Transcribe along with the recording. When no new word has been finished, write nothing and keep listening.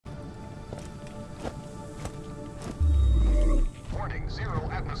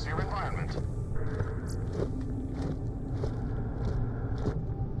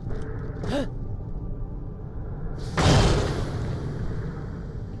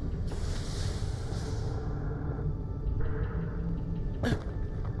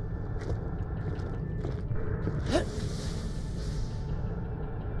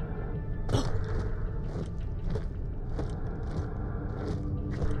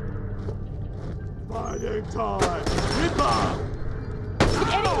Fighting time! Ripper! Did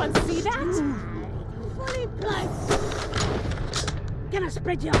anyone see that? Fully blind. Gonna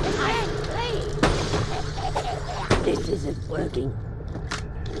spread your eye. This isn't working.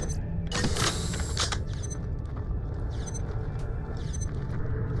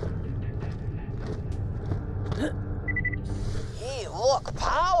 He look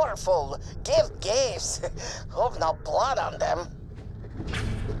powerful. Give gifts. Hope no blood on them.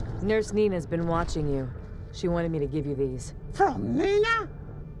 Nurse Nina's been watching you. She wanted me to give you these. From Nina?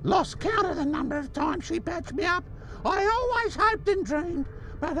 Lost count of the number of times she patched me up. I always hoped and dreamed,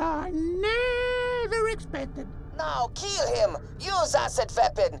 but I never expected. Now kill him. Use acid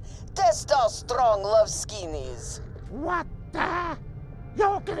weapon. Test how strong love skin is. What the?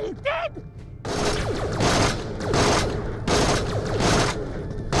 You're getting dead?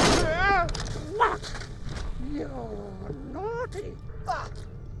 What? You're naughty. Ah.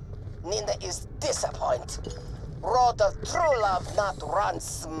 Nina is disappointed. Road of true love not run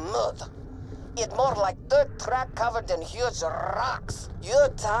smooth. It more like dirt track covered in huge rocks. You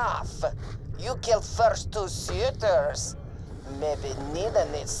tough. You killed first two suitors. Maybe Nina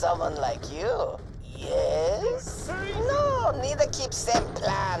needs someone like you. Yes? No, Nina keeps same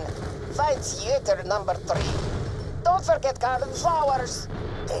plan. Find suitor number 3. Don't forget garden flowers.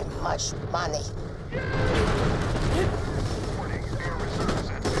 They much money.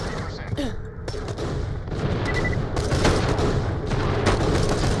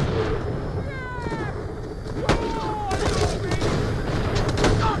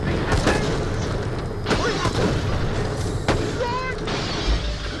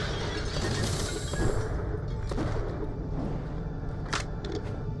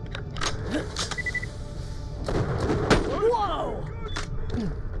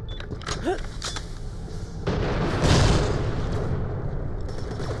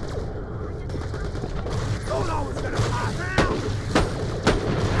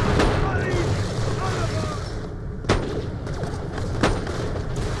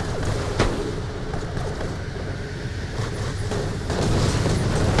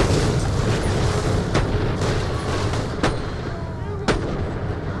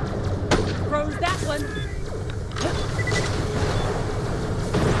 Froze that one.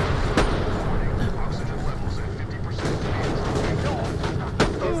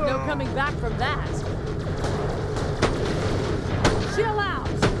 There's no coming back from that. Chill out.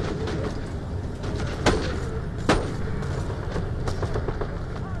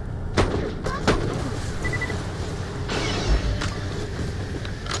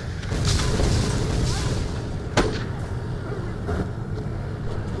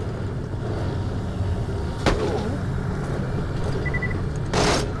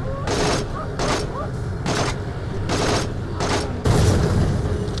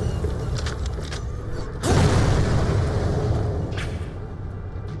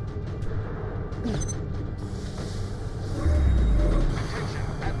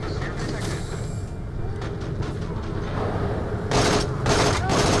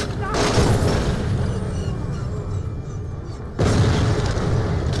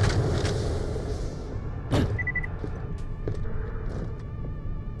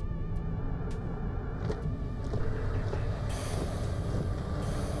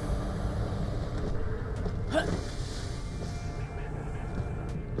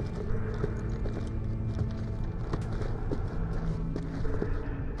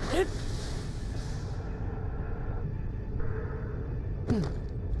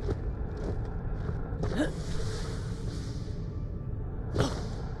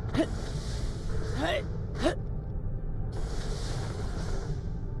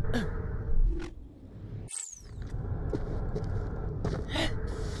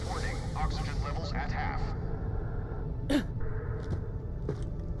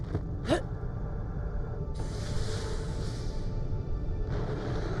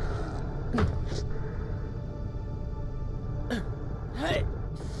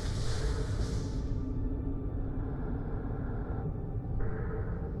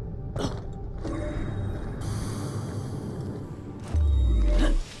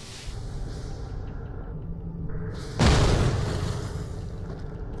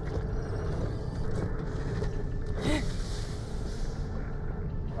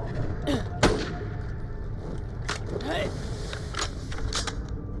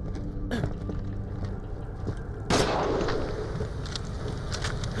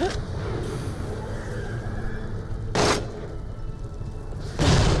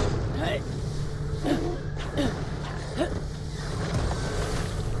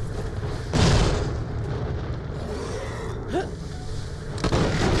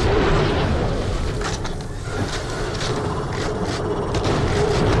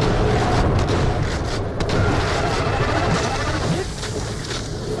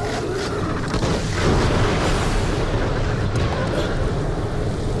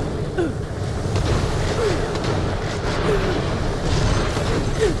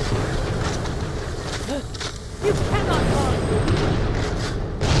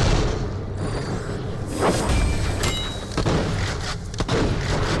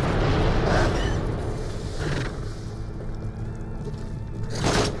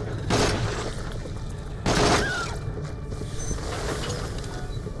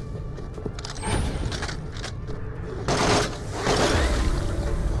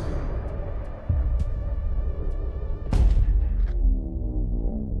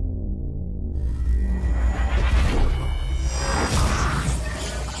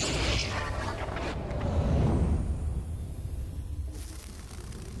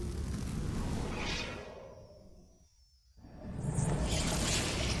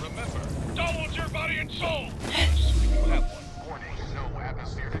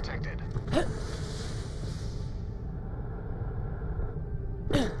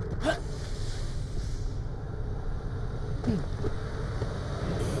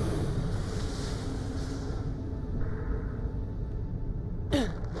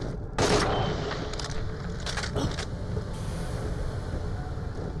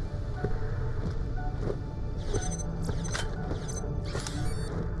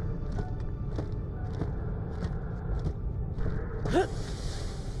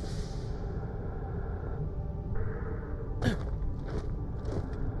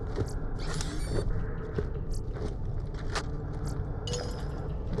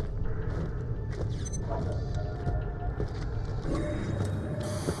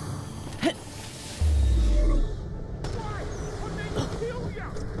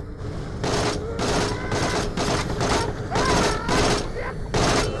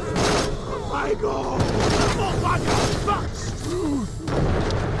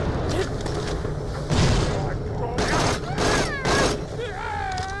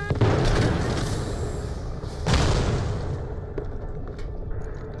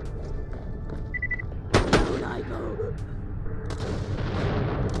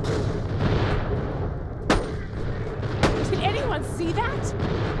 Did anyone see that?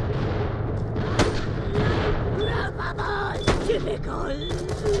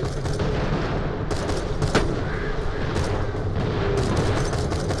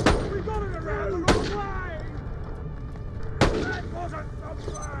 We got it around the wrong way! That wasn't the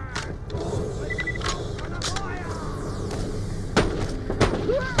plan! On a fire!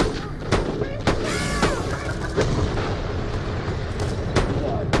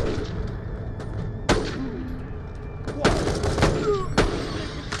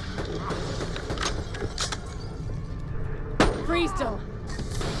 Freeze them!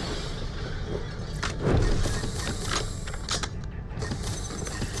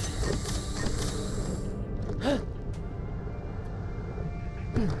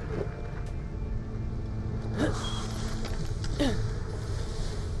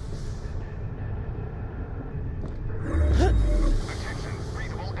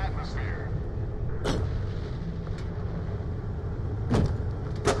 Breathable atmosphere.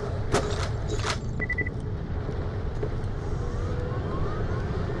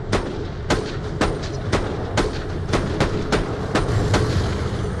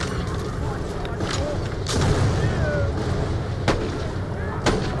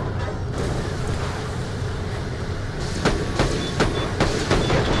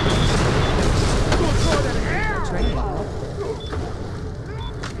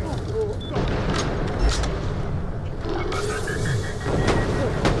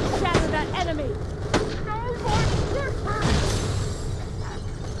 Shatter that enemy!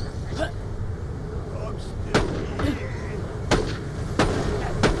 I'm still here.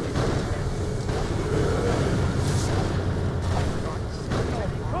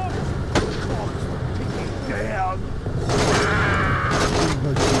 Clock's ticking down.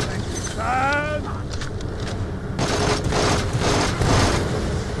 Turn.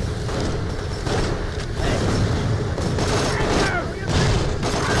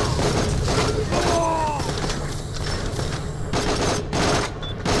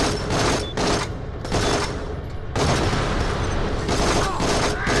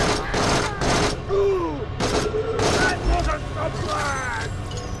 That wasn't the plan!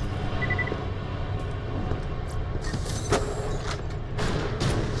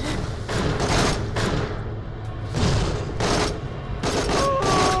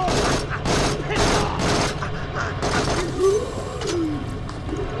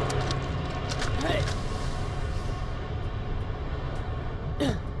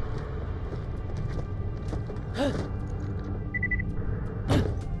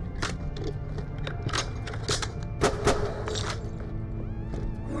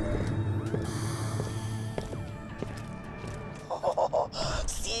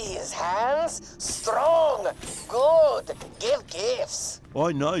 See his hands? Strong! Good! Give gifts!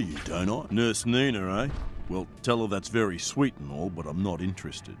 I know you, don't I? Nurse Nina, eh? Well, tell her that's very sweet and all, but I'm not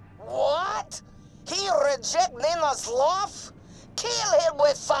interested. What? He reject Nina's love? Kill him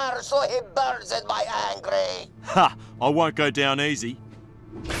with fire so he burns in my angry! Ha! I won't go down easy.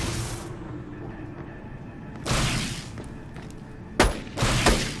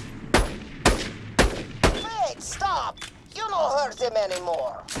 Wait, stop! You don't hurt him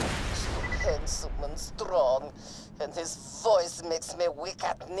anymore. So handsome and strong, and his voice makes me weak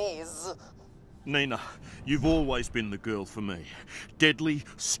at knees. Nina, you've always been the girl for me. Deadly,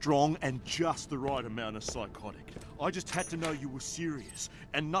 strong, and just the right amount of psychotic. I just had to know you were serious,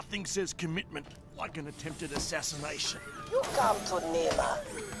 and nothing says commitment like an attempted assassination. You come to Nina.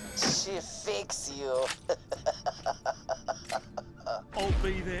 She fix you. I'll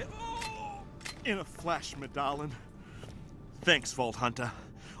be there in a flash, my darling. Thanks, Vault Hunter.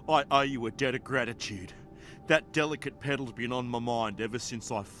 I owe you a debt of gratitude. That delicate petal's been on my mind ever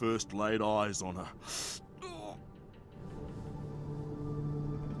since I first laid eyes on her.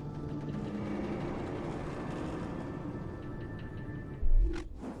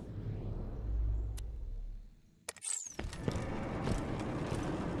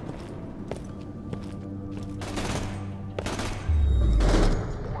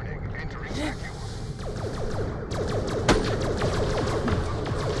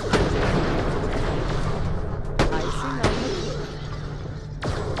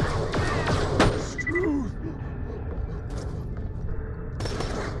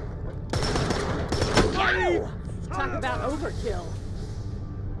 Talk about overkill.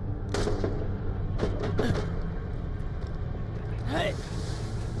 Hey!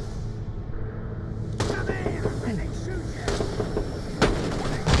 Come here and they shoot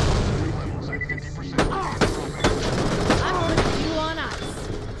Levels at 50%. I'm putting you on ice.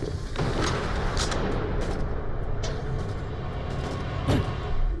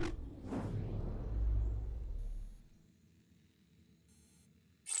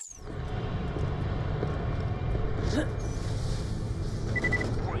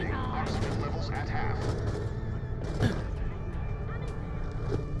 Warning, oxygen levels at half.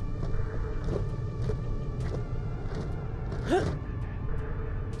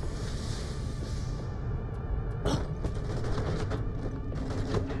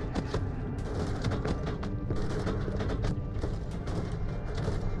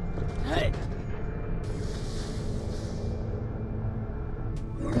 Hey!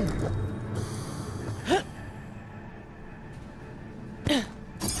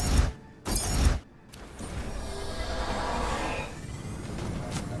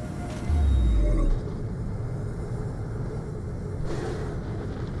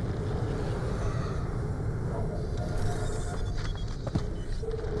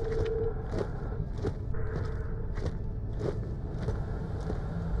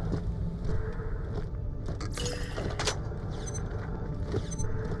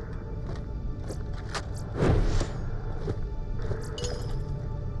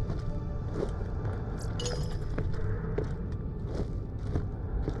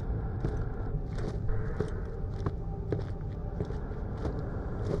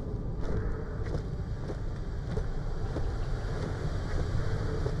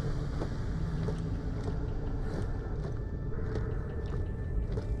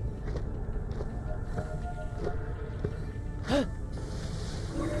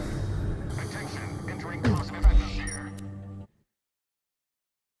 Attention, entering positive atmosphere.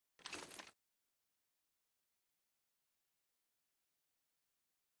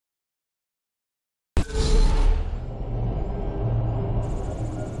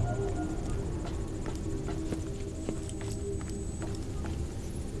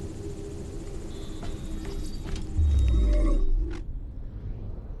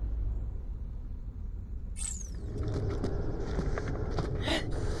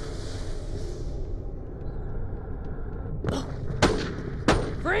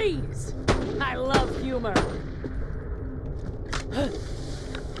 Freeze! I love humor.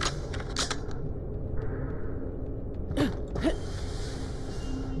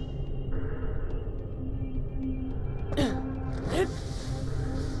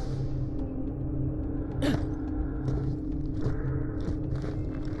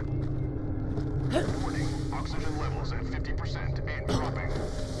 Warning, oxygen levels at 50% and dropping.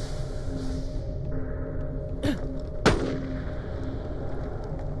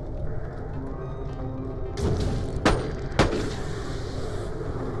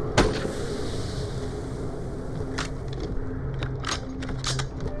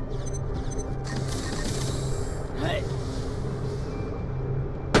 Hey!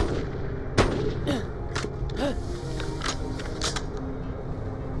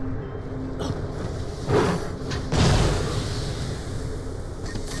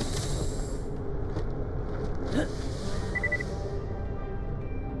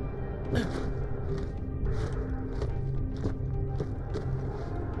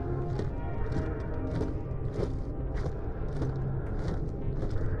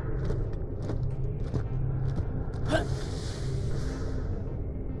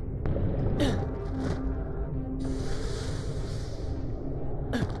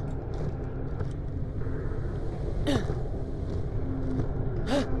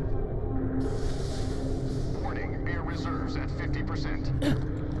 Warning, air reserves at 50%.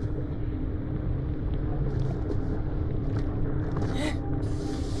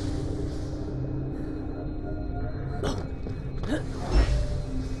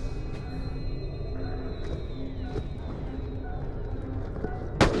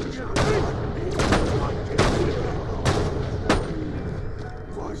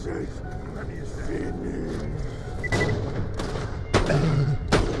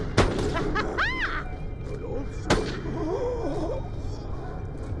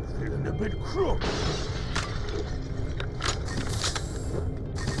 crook!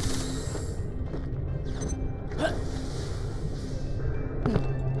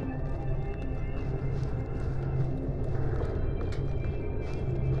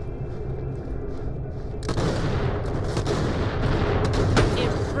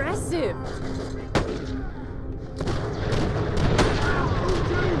 Impressive!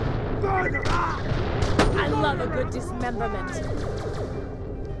 I love a good dismemberment.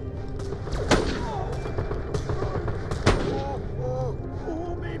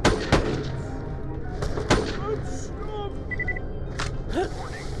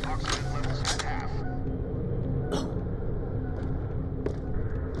 Warning, oxygen levels at half.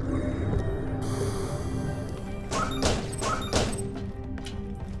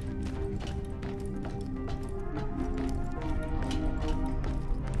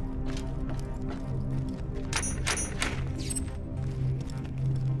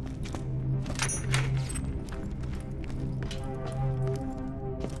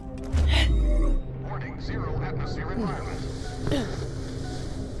 Warning, 0 atmosphere environment.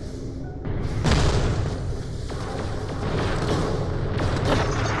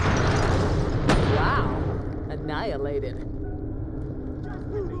 Wow. Annihilated.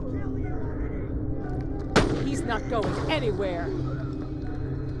 He's not going anywhere.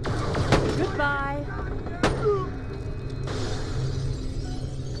 Goodbye.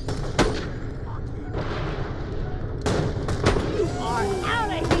 You are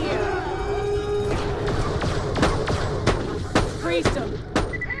out of here! Freeze him!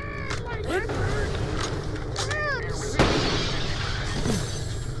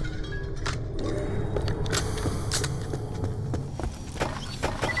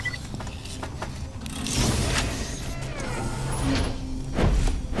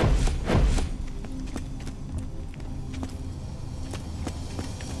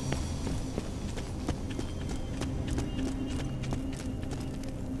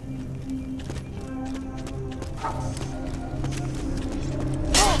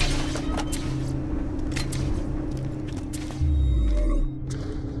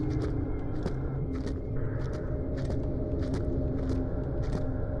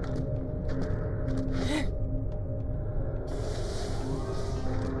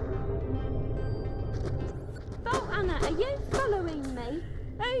 Are you following me?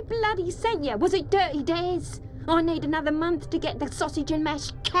 Who bloody sent you? Was it Dirty Dares? I need another month to get the sausage and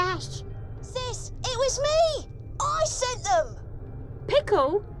mash cash. Sis, it was me! I sent them!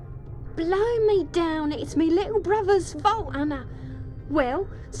 Pickle? Blow me down, it's me little brother's fault, Anna. Well,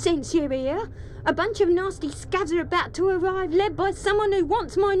 since you're here, a bunch of nasty scavs are about to arrive, led by someone who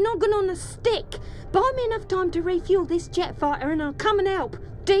wants my noggin on a stick. Buy me enough time to refuel this jet fighter and I'll come and help.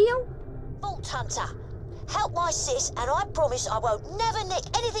 Deal? Vault Hunter, help my sis and I promise I won't never nick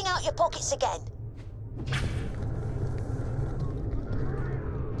anything out your pockets again.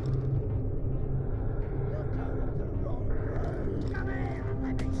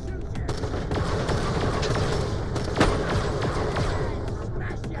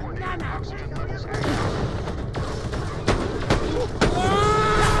 Oxygen levels at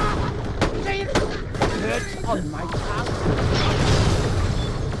Hurts on my tongue.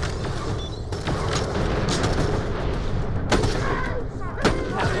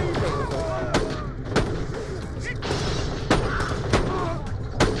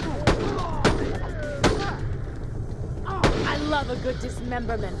 I love a good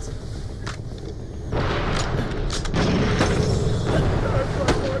dismemberment.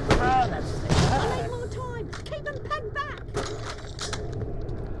 I need more time. Keep them pegged back.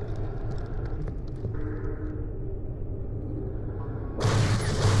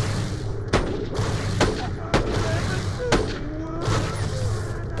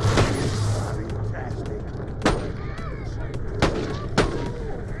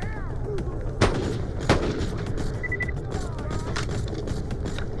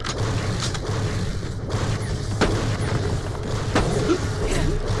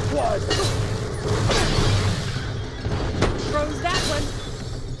 Throws that one.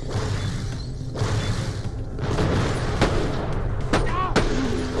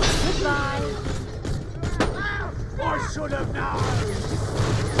 Goodbye. I should have known!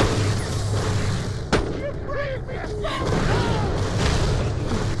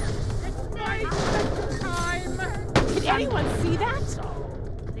 Did anyone see that?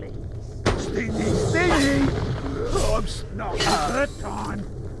 Stingy, stingy! Oh, I'm not third time.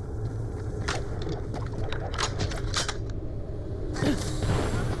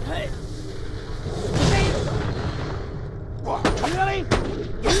 What, really?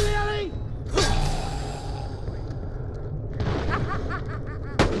 Really?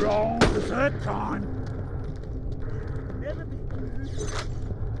 Wrong. Third time. Never be good.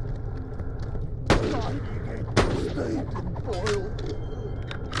 Not again. Steamed and boiled.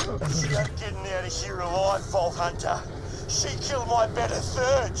 She ain't getting out of here alive, Vault Hunter. She killed my better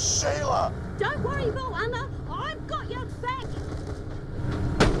third, Sheila. Don't worry, Vault Hunter. I've got your back.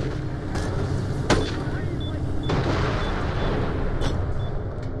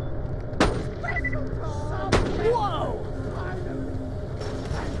 Whoa!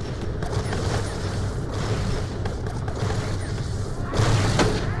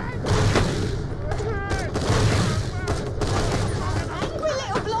 Angry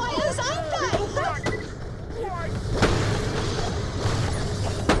little blighters, ain't they?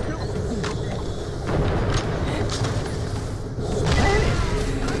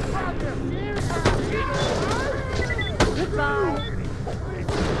 Goodbye.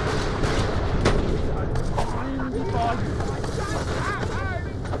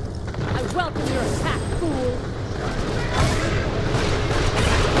 I welcome your attack, fool.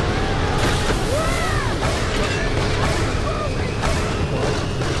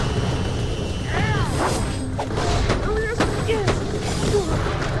 Get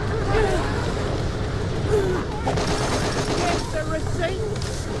the receipt!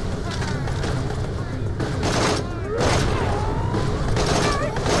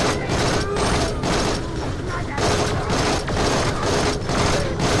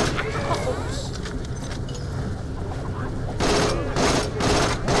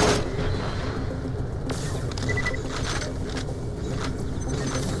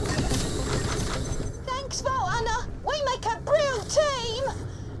 Thanks, Vault Hunter. We make a brill team.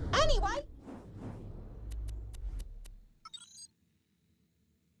 Anyway.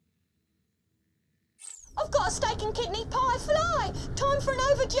 I've got a steak and kidney pie fly. Time for an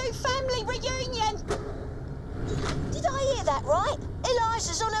overdue family reunion. Did I hear that right?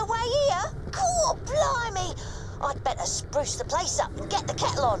 Eliza's on her way here? Cool, blimey. I'd better spruce the place up and get the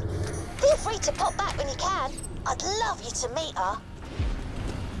kettle on. Feel free to pop back when you can. I'd love you to meet her.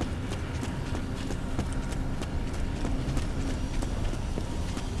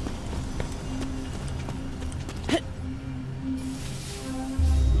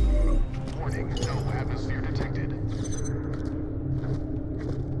 Warning, no atmosphere detected.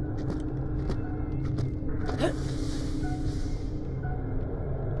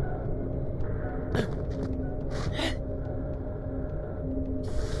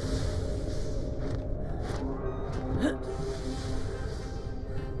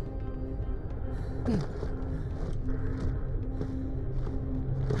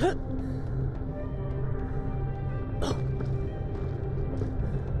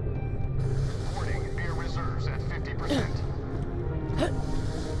 Warning, air reserves at 50%.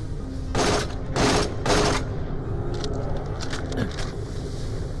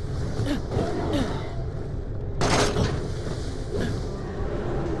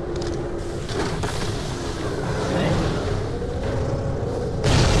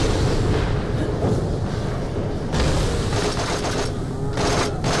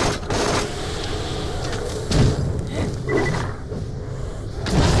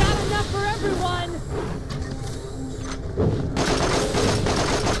 Got enough for everyone.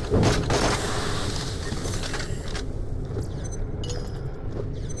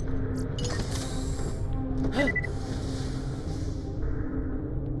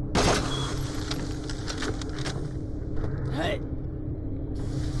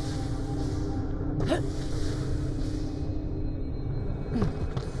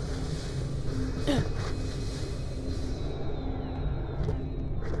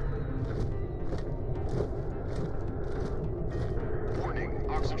 Warning,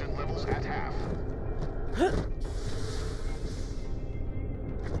 oxygen levels at half.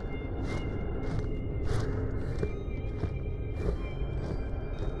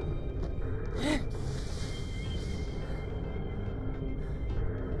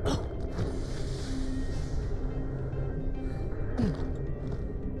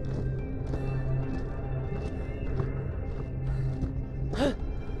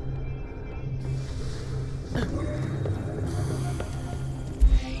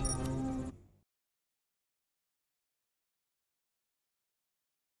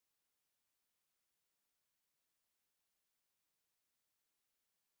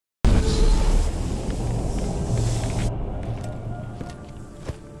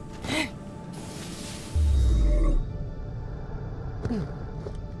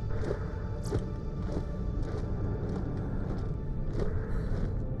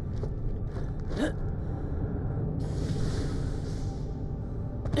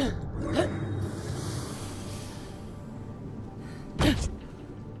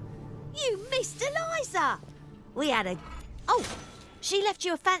 We had a... Oh, she left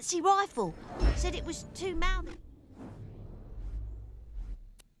you a fancy rifle. Said it was too mouthy.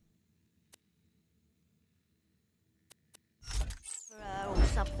 For her or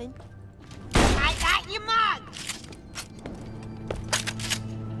something. I got your mug!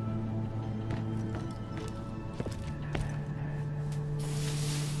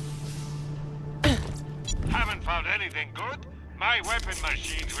 Haven't found anything good? My weapon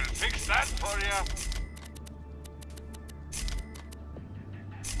machines will fix that for you.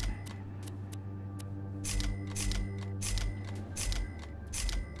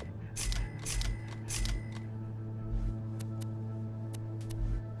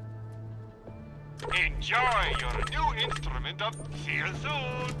 Enjoy your new instrument of see you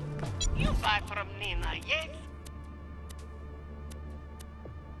soon. You buy from Nina, yes?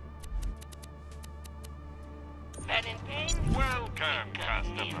 Valentine? Welcome,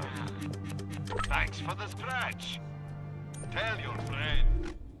 customer. Thanks for the scratch. Tell your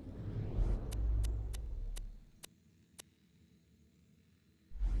friend.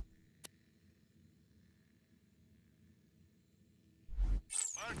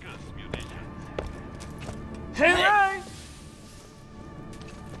 Marcus munitions. Hooray!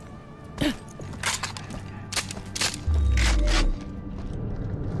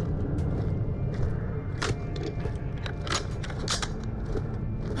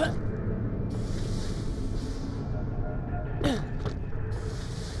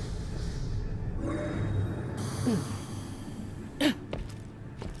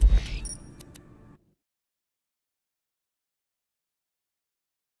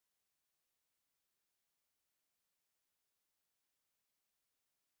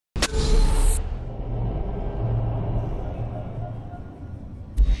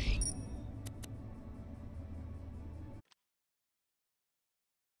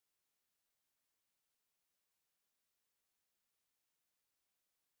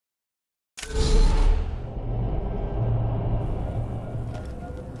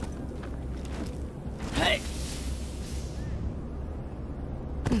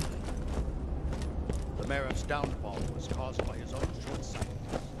 The mayor's downfall was caused by his own short sight.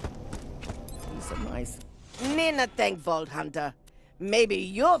 So nice. Nina, thank Vault Hunter. Maybe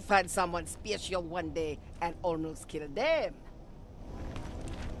you'll find someone special one day and almost kill them.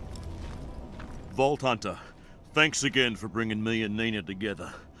 Vault Hunter, thanks again for bringing me and Nina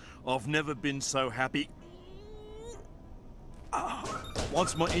together. I've never been so happy.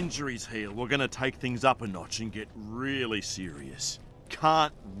 Once my injuries heal, we're gonna take things up a notch and get really serious.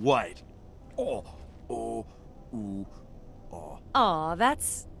 Can't wait. Aw,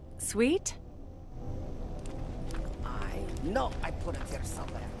 that's sweet. I know I put it here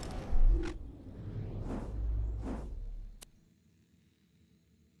somewhere.